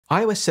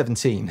iOS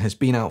 17 has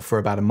been out for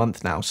about a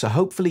month now, so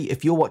hopefully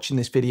if you're watching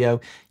this video,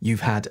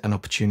 you've had an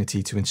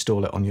opportunity to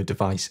install it on your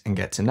device and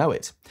get to know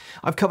it.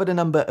 I've covered a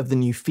number of the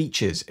new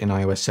features in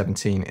iOS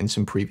 17 in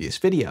some previous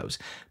videos,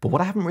 but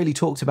what I haven't really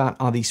talked about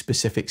are the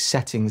specific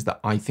settings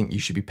that I think you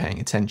should be paying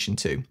attention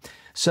to.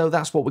 So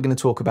that's what we're going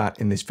to talk about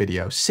in this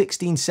video,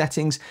 16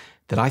 settings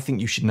that I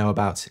think you should know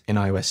about in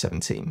iOS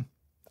 17.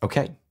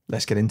 Okay,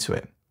 let's get into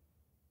it.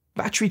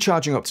 Battery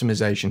charging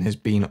optimization has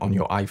been on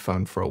your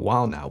iPhone for a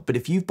while now, but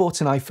if you've bought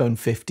an iPhone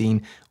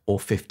 15 or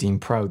 15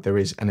 Pro, there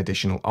is an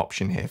additional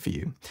option here for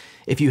you.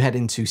 If you head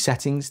into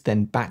settings,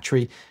 then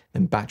battery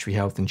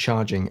health and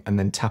charging, and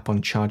then tap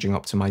on charging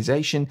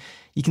optimization,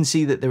 you can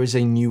see that there is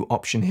a new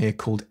option here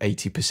called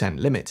 80%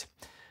 limit.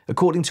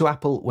 According to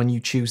Apple, when you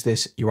choose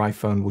this, your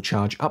iPhone will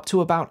charge up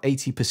to about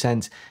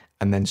 80%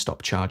 and then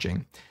stop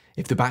charging.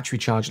 If the battery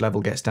charge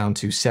level gets down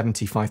to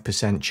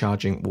 75%,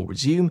 charging will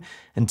resume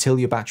until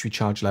your battery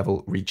charge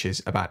level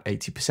reaches about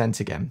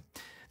 80% again.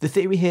 The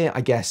theory here,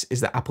 I guess,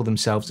 is that Apple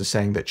themselves are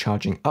saying that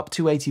charging up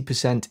to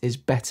 80% is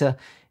better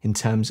in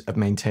terms of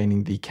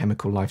maintaining the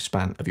chemical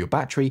lifespan of your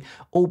battery,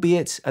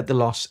 albeit at the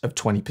loss of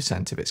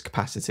 20% of its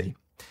capacity.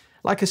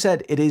 Like I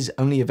said, it is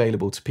only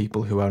available to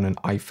people who own an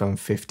iPhone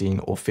 15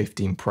 or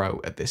 15 Pro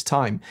at this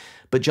time,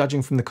 but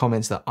judging from the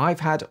comments that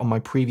I've had on my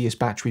previous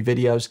battery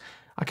videos,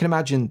 I can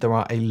imagine there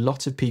are a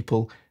lot of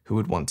people who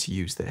would want to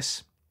use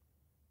this.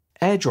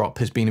 AirDrop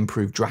has been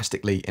improved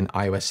drastically in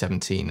iOS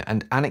 17,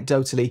 and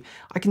anecdotally,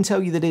 I can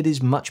tell you that it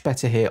is much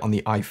better here on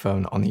the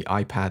iPhone, on the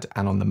iPad,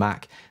 and on the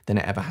Mac than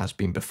it ever has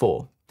been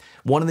before.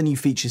 One of the new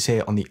features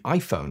here on the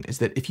iPhone is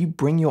that if you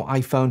bring your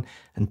iPhone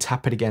and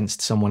tap it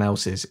against someone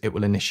else's, it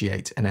will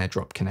initiate an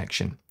AirDrop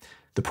connection.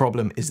 The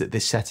problem is that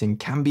this setting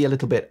can be a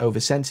little bit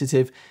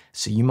oversensitive,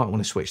 so you might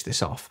want to switch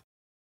this off.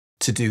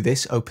 To do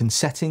this, open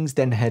Settings,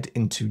 then head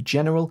into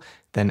General,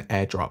 then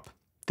AirDrop.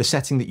 The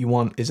setting that you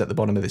want is at the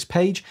bottom of this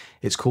page.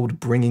 It's called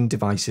Bringing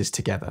Devices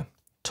Together.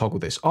 Toggle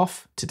this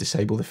off to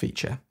disable the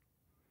feature.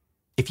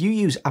 If you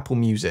use Apple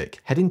Music,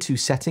 head into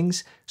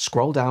Settings,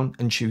 scroll down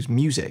and choose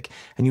Music,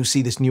 and you'll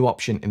see this new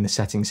option in the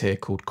settings here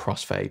called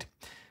Crossfade.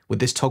 With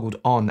this toggled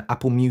on,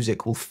 Apple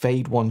Music will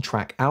fade one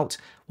track out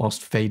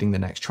whilst fading the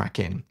next track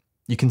in.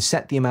 You can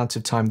set the amount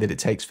of time that it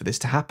takes for this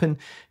to happen,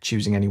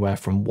 choosing anywhere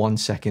from 1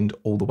 second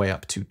all the way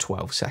up to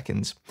 12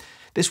 seconds.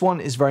 This one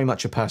is very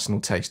much a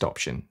personal taste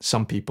option.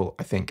 Some people,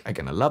 I think, are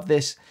going to love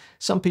this.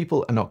 Some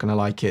people are not going to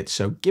like it,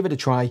 so give it a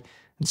try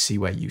and see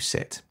where you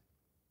sit.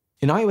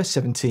 In iOS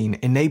 17,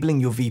 enabling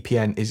your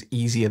VPN is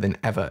easier than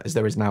ever, as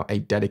there is now a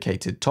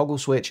dedicated toggle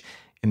switch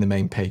in the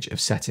main page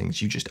of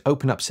settings. You just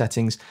open up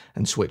settings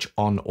and switch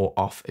on or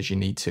off as you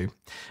need to.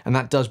 And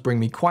that does bring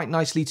me quite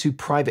nicely to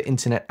private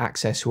internet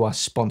access, who are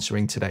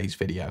sponsoring today's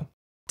video.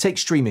 Take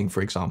streaming,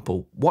 for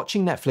example.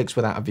 Watching Netflix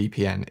without a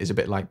VPN is a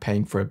bit like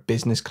paying for a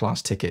business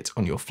class ticket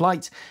on your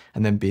flight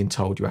and then being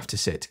told you have to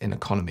sit in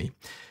economy.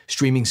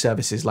 Streaming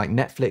services like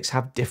Netflix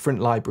have different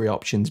library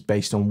options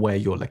based on where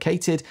you're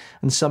located,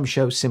 and some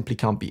shows simply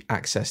can't be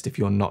accessed if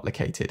you're not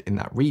located in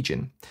that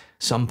region.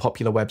 Some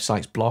popular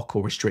websites block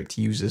or restrict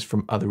users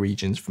from other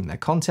regions from their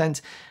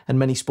content, and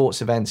many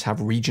sports events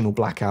have regional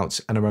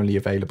blackouts and are only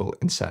available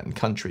in certain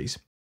countries.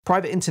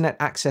 Private internet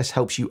access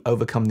helps you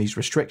overcome these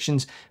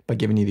restrictions by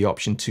giving you the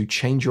option to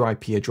change your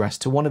IP address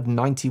to one of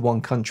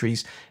 91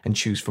 countries and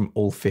choose from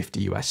all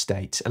 50 US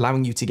states,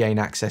 allowing you to gain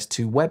access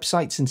to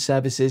websites and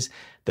services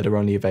that are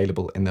only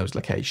available in those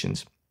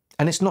locations.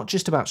 And it's not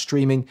just about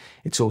streaming,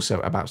 it's also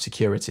about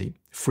security.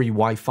 Free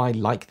Wi-Fi,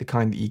 like the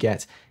kind that you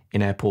get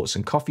in airports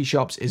and coffee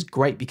shops, is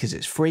great because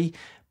it's free,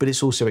 but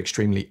it's also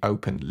extremely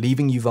open,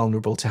 leaving you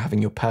vulnerable to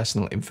having your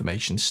personal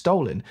information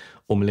stolen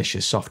or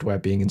malicious software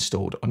being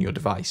installed on your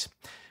device.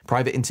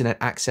 Private internet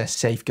access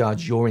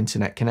safeguards your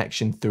internet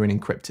connection through an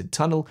encrypted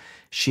tunnel,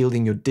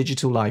 shielding your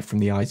digital life from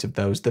the eyes of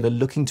those that are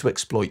looking to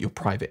exploit your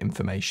private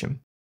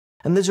information.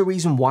 And there's a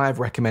reason why I've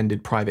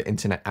recommended private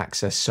internet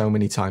access so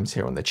many times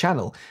here on the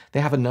channel. They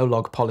have a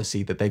no-log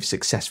policy that they've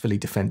successfully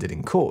defended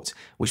in court,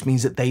 which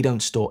means that they don't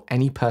store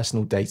any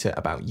personal data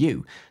about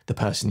you, the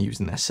person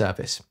using their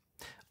service.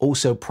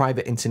 Also,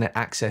 private internet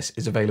access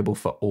is available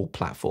for all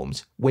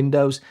platforms: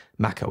 Windows,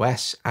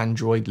 macOS,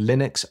 Android,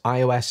 Linux,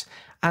 iOS,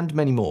 and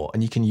many more,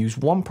 and you can use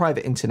one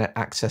private internet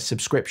access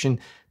subscription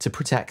to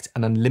protect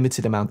an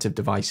unlimited amount of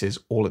devices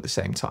all at the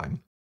same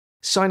time.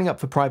 Signing up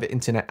for private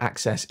internet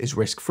access is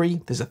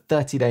risk-free, there's a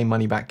 30-day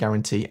money-back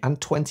guarantee and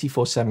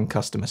 24/7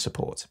 customer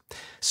support.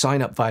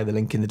 Sign up via the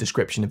link in the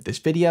description of this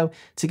video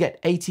to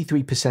get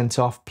 83%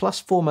 off plus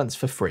 4 months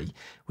for free,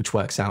 which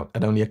works out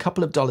at only a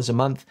couple of dollars a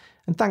month,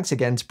 and thanks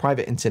again to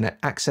Private Internet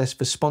Access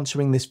for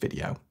sponsoring this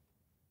video.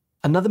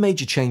 Another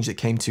major change that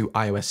came to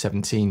iOS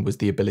 17 was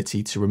the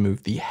ability to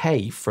remove the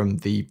 "hey" from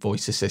the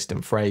voice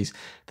assistant phrase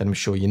that I'm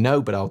sure you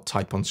know, but I'll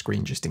type on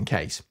screen just in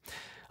case.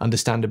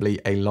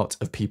 Understandably, a lot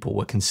of people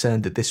were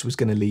concerned that this was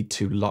going to lead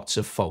to lots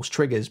of false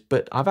triggers,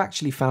 but I've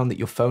actually found that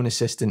your phone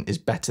assistant is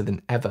better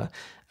than ever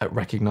at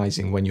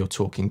recognizing when you're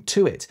talking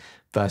to it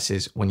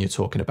versus when you're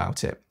talking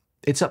about it.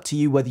 It's up to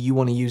you whether you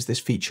want to use this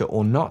feature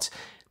or not,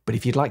 But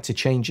if you'd like to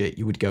change it,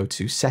 you would go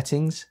to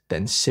Settings,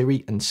 then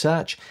Siri and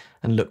Search,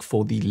 and look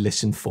for the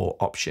Listen For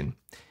option.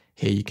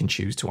 Here you can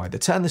choose to either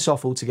turn this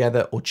off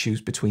altogether or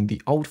choose between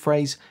the old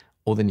phrase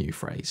or the new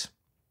phrase.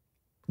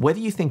 Whether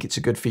you think it's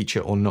a good feature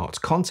or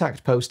not,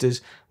 contact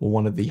posters were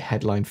one of the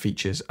headline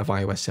features of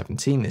iOS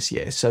 17 this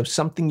year, so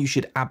something you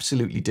should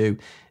absolutely do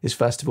is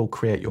first of all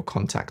create your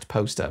contact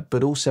poster,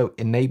 but also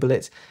enable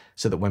it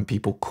so that when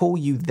people call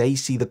you, they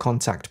see the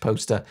contact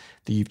poster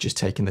that you've just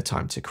taken the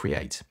time to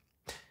create.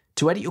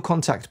 To edit your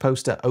contact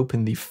poster,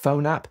 open the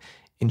phone app,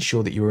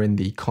 ensure that you are in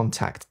the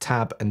Contact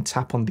tab and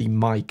tap on the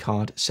My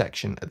Card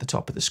section at the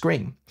top of the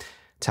screen.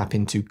 Tap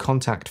into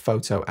Contact,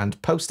 Photo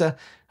and Poster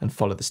and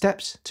follow the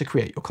steps to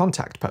create your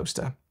contact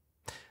poster.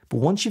 But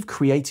once you've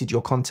created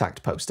your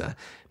contact poster,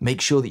 make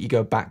sure that you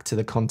go back to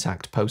the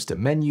Contact Poster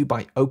menu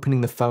by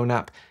opening the phone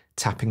app,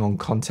 tapping on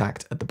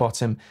Contact at the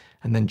bottom,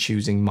 and then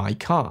choosing My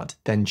Card,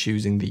 then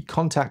choosing the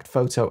Contact,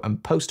 Photo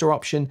and Poster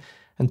option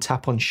and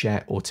tap on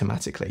Share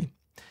automatically.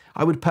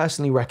 I would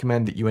personally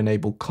recommend that you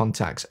enable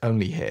contacts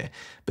only here,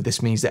 but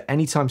this means that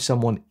anytime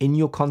someone in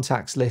your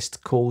contacts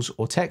list calls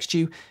or texts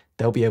you,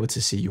 they'll be able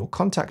to see your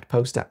contact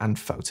poster and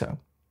photo.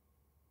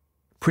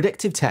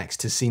 Predictive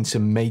Text has seen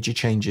some major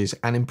changes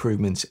and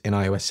improvements in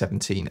iOS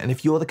 17, and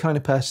if you're the kind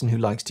of person who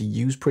likes to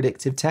use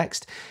Predictive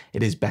Text,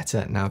 it is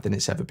better now than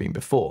it's ever been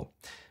before.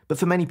 But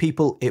for many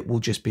people, it will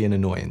just be an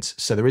annoyance,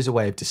 so there is a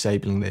way of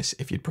disabling this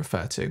if you'd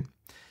prefer to.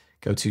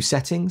 Go to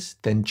Settings,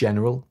 then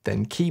General,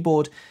 then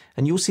Keyboard,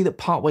 and you'll see that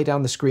partway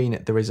down the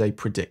screen there is a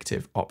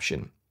Predictive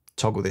option.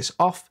 Toggle this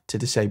off to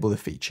disable the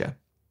feature.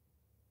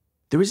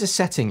 There is a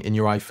setting in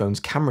your iPhone's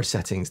camera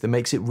settings that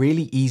makes it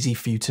really easy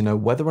for you to know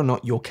whether or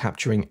not you're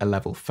capturing a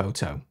level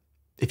photo.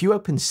 If you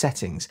open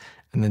Settings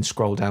and then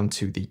scroll down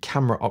to the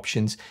camera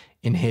options,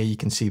 in here you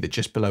can see that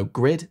just below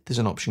Grid, there's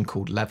an option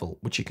called Level,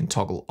 which you can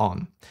toggle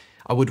on.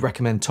 I would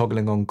recommend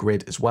toggling on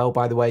Grid as well,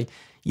 by the way.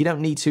 You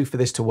don't need to for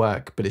this to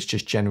work, but it's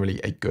just generally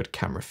a good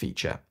camera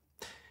feature.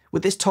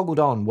 With this toggled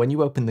on, when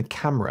you open the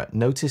camera,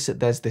 notice that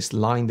there's this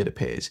line that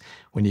appears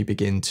when you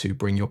begin to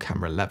bring your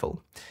camera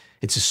level.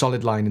 It's a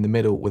solid line in the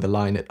middle with a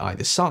line at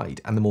either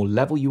side, and the more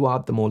level you are,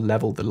 the more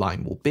level the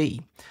line will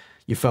be.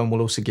 Your phone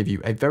will also give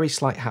you a very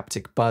slight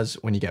haptic buzz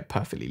when you get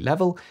perfectly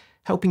level,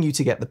 helping you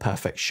to get the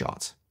perfect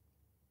shot.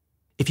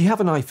 If you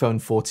have an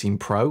iPhone 14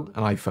 Pro,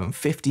 an iPhone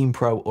 15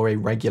 Pro, or a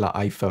regular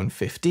iPhone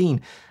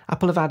 15,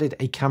 Apple have added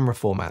a camera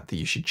format that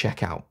you should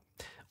check out.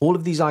 All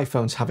of these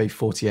iPhones have a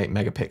 48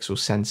 megapixel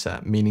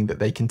sensor, meaning that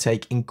they can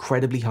take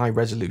incredibly high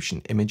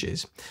resolution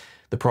images.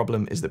 The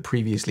problem is that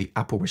previously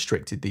Apple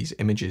restricted these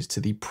images to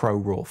the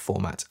ProRAW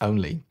format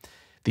only.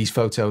 These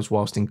photos,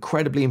 whilst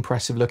incredibly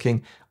impressive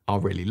looking,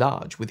 are really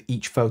large, with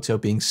each photo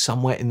being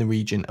somewhere in the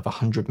region of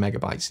 100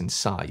 megabytes in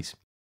size.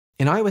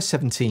 In iOS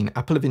 17,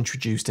 Apple have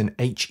introduced an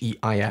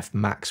HEIF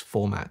Max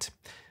format.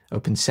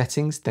 Open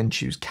Settings, then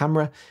choose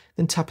Camera,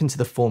 then tap into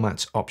the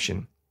Formats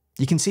option.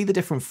 You can see the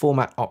different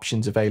format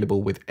options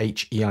available with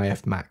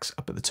HEIF Max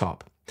up at the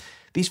top.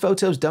 These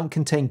photos don't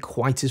contain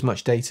quite as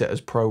much data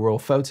as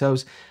ProRAW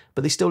photos,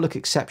 but they still look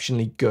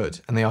exceptionally good,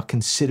 and they are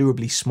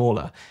considerably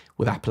smaller,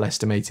 with Apple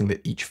estimating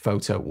that each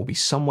photo will be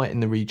somewhere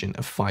in the region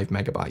of 5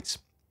 megabytes.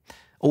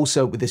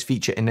 Also, with this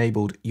feature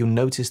enabled, you'll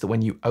notice that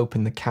when you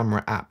open the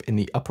camera app in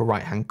the upper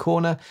right-hand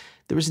corner,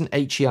 there is an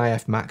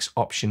HEIF Max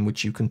option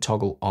which you can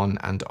toggle on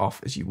and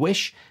off as you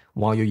wish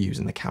while you're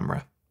using the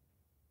camera.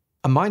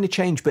 A minor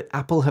change, but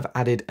Apple have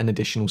added an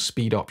additional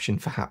speed option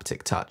for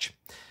haptic touch.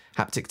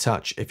 Haptic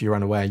touch, if you're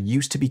unaware,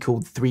 used to be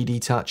called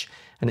 3D touch,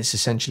 and it's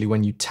essentially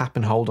when you tap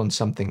and hold on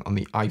something on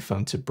the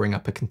iPhone to bring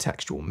up a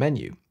contextual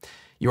menu.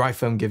 Your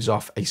iPhone gives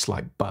off a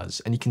slight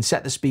buzz, and you can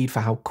set the speed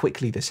for how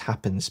quickly this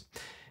happens.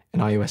 In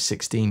iOS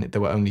 16,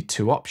 there were only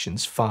two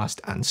options, fast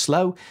and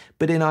slow,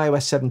 but in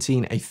iOS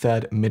 17, a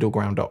third middle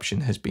ground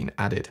option has been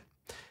added.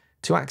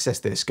 To access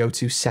this, go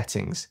to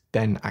Settings,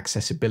 then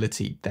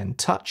Accessibility, then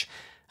Touch,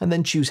 and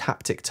then choose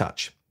Haptic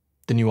Touch.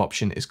 The new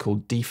option is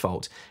called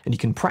Default, and you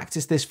can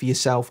practice this for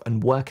yourself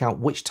and work out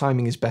which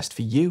timing is best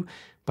for you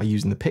by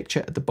using the picture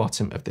at the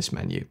bottom of this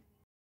menu.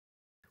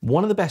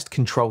 One of the best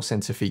control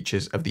center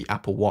features of the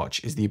Apple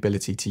Watch is the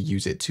ability to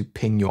use it to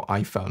ping your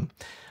iPhone.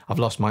 I've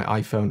lost my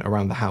iPhone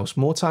around the house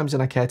more times than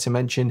I care to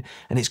mention,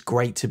 and it's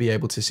great to be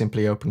able to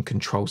simply open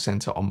Control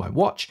Center on my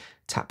watch,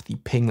 tap the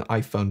Ping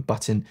iPhone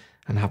button,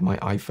 and have my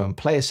iPhone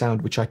play a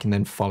sound which I can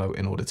then follow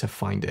in order to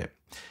find it.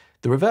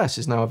 The reverse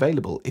is now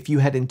available. If you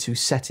head into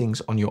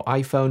Settings on your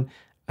iPhone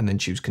and then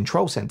choose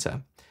Control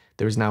Center,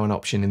 there is now an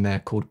option in there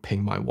called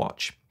Ping My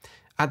Watch.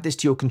 Add this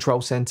to your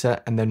control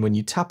center, and then when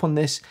you tap on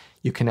this,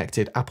 your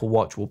connected Apple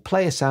Watch will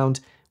play a sound,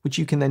 which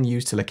you can then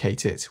use to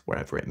locate it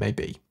wherever it may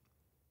be.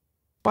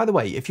 By the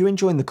way, if you're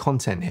enjoying the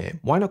content here,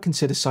 why not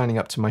consider signing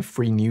up to my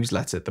free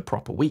newsletter, The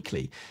Proper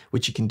Weekly,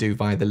 which you can do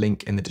via the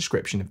link in the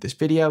description of this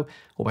video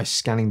or by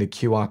scanning the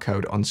QR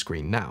code on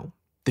screen now.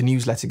 The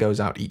newsletter goes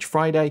out each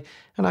Friday,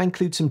 and I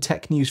include some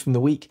tech news from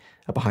the week,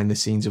 a behind the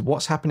scenes of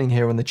what's happening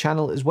here on the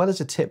channel, as well as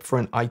a tip for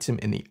an item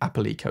in the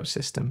Apple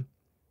ecosystem.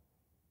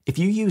 If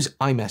you use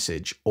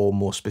iMessage, or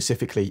more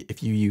specifically,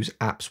 if you use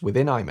apps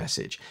within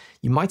iMessage,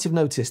 you might have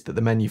noticed that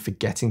the menu for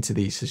getting to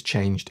these has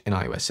changed in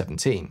iOS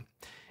 17.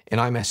 In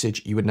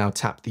iMessage, you would now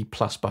tap the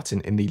plus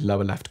button in the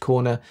lower left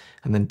corner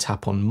and then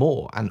tap on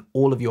More, and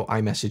all of your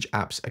iMessage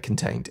apps are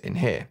contained in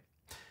here.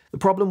 The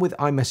problem with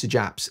iMessage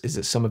apps is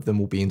that some of them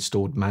will be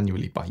installed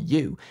manually by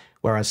you,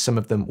 whereas some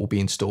of them will be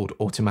installed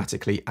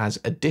automatically as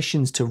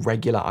additions to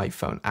regular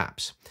iPhone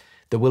apps.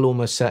 There will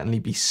almost certainly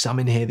be some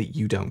in here that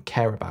you don't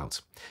care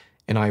about.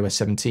 In iOS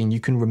 17, you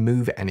can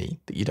remove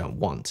any that you don't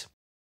want.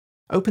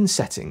 Open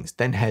Settings,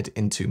 then head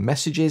into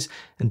Messages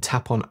and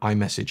tap on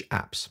iMessage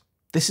apps.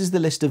 This is the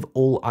list of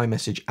all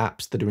iMessage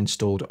apps that are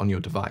installed on your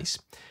device.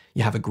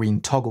 You have a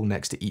green toggle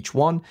next to each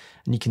one,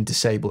 and you can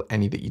disable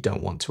any that you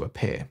don't want to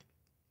appear.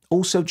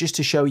 Also, just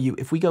to show you,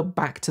 if we go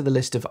back to the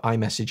list of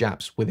iMessage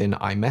apps within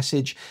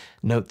iMessage,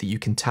 note that you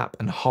can tap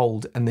and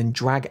hold and then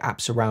drag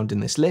apps around in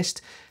this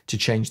list to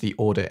change the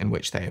order in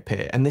which they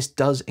appear. And this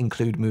does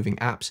include moving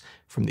apps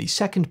from the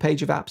second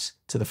page of apps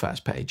to the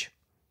first page.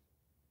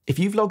 If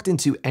you've logged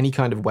into any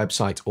kind of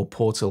website or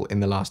portal in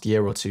the last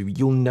year or two,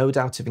 you'll no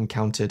doubt have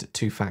encountered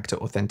two-factor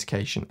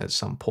authentication at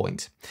some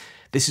point.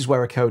 This is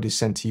where a code is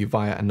sent to you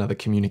via another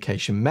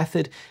communication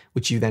method,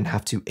 which you then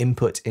have to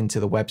input into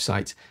the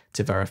website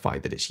to verify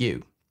that it's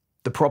you.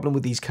 The problem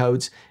with these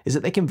codes is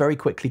that they can very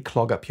quickly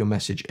clog up your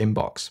message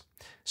inbox.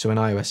 So in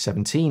iOS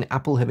 17,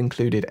 Apple have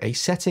included a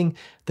setting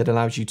that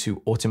allows you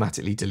to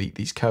automatically delete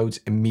these codes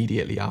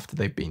immediately after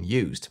they've been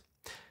used.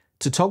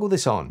 To toggle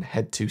this on,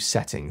 head to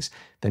Settings,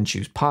 then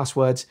choose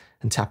Passwords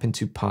and tap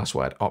into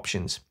Password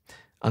Options.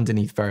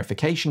 Underneath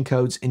verification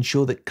codes,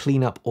 ensure that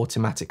Cleanup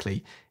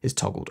Automatically is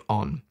toggled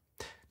on.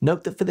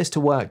 Note that for this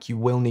to work, you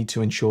will need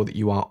to ensure that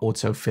you are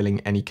auto-filling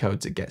any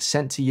codes that get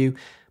sent to you,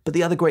 but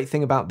the other great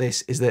thing about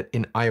this is that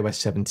in iOS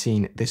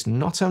 17, this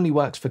not only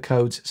works for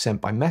codes sent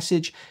by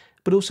message,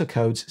 but also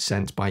codes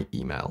sent by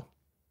email.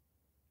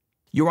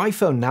 Your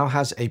iPhone now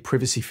has a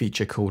privacy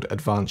feature called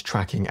Advanced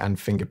Tracking and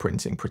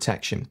Fingerprinting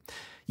Protection.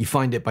 You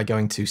find it by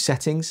going to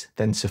Settings,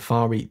 then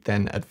Safari,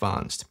 then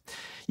Advanced.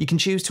 You can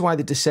choose to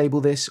either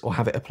disable this or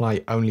have it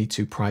apply only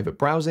to private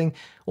browsing,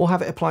 or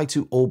have it apply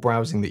to all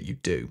browsing that you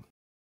do.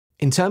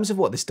 In terms of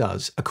what this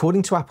does,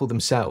 according to Apple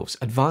themselves,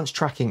 advanced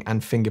tracking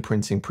and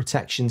fingerprinting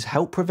protections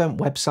help prevent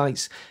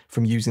websites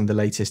from using the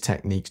latest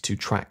techniques to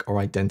track or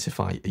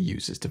identify a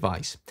user's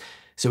device.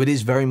 So it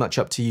is very much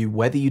up to you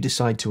whether you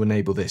decide to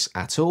enable this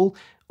at all,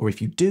 or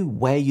if you do,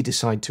 where you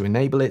decide to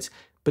enable it,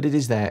 but it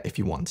is there if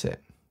you want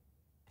it.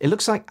 It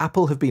looks like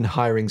Apple have been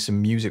hiring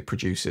some music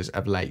producers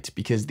of late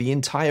because the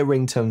entire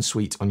ringtone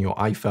suite on your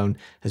iPhone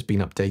has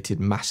been updated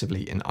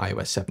massively in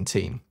iOS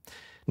 17.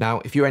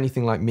 Now, if you're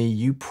anything like me,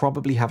 you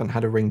probably haven't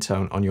had a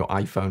ringtone on your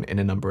iPhone in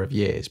a number of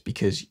years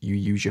because you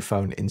use your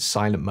phone in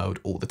silent mode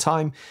all the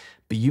time,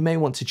 but you may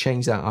want to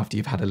change that after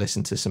you've had a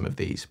listen to some of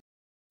these.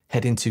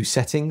 Head into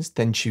Settings,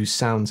 then choose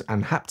Sounds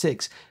and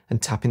Haptics,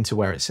 and tap into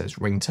where it says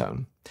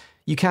Ringtone.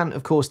 You can,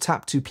 of course,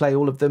 tap to play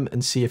all of them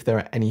and see if there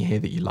are any here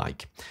that you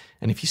like.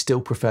 And if you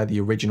still prefer the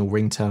original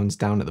ringtones,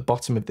 down at the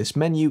bottom of this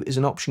menu is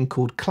an option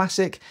called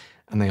Classic,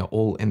 and they are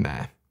all in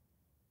there.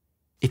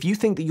 If you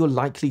think that you're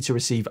likely to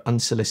receive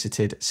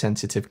unsolicited,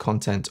 sensitive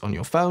content on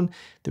your phone,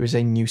 there is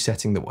a new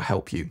setting that will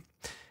help you.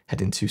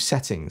 Head into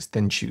Settings,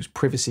 then choose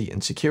Privacy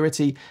and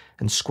Security,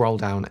 and scroll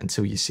down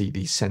until you see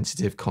the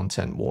Sensitive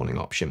Content Warning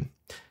option.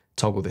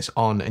 Toggle this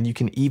on, and you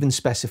can even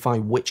specify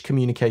which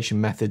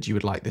communication method you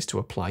would like this to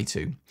apply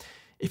to.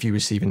 If you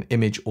receive an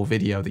image or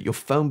video that your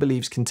phone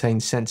believes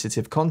contains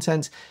sensitive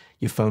content,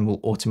 your phone will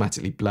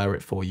automatically blur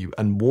it for you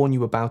and warn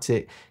you about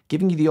it,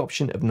 giving you the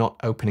option of not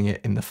opening it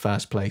in the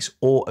first place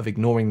or of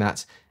ignoring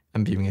that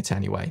and viewing it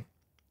anyway.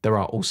 There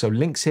are also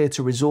links here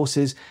to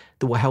resources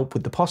that will help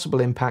with the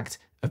possible impact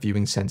of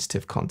viewing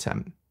sensitive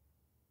content.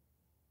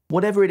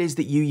 Whatever it is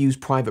that you use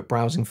private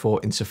browsing for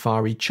in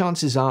Safari,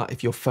 chances are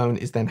if your phone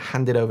is then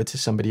handed over to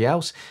somebody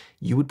else,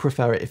 you would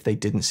prefer it if they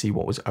didn't see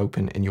what was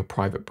open in your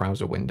private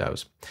browser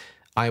windows.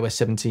 iOS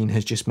 17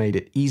 has just made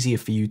it easier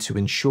for you to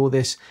ensure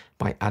this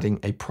by adding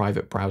a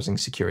private browsing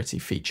security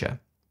feature.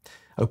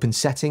 Open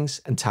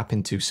Settings and tap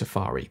into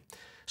Safari.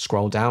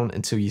 Scroll down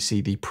until you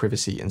see the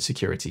Privacy and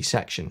Security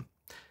section.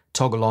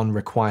 Toggle on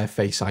Require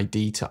Face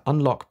ID to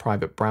unlock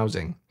private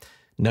browsing.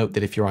 Note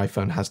that if your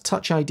iPhone has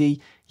Touch ID,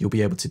 you'll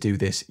be able to do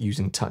this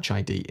using Touch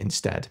ID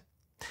instead.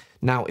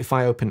 Now, if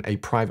I open a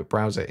private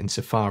browser in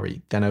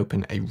Safari, then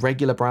open a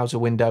regular browser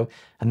window,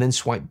 and then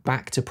swipe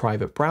back to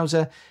private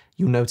browser,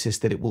 you'll notice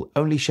that it will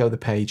only show the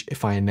page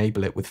if I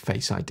enable it with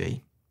Face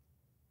ID.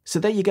 So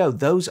there you go,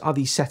 those are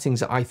the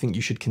settings that I think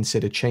you should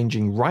consider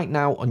changing right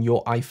now on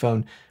your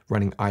iPhone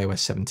running iOS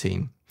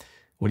 17.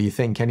 What do you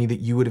think? Any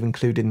that you would have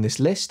included in this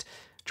list?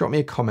 Drop me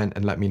a comment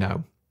and let me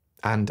know.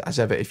 And as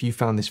ever, if you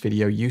found this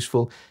video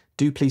useful,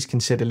 do please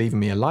consider leaving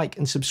me a like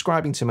and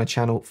subscribing to my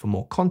channel for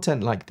more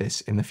content like this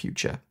in the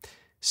future.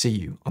 See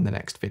you on the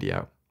next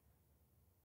video.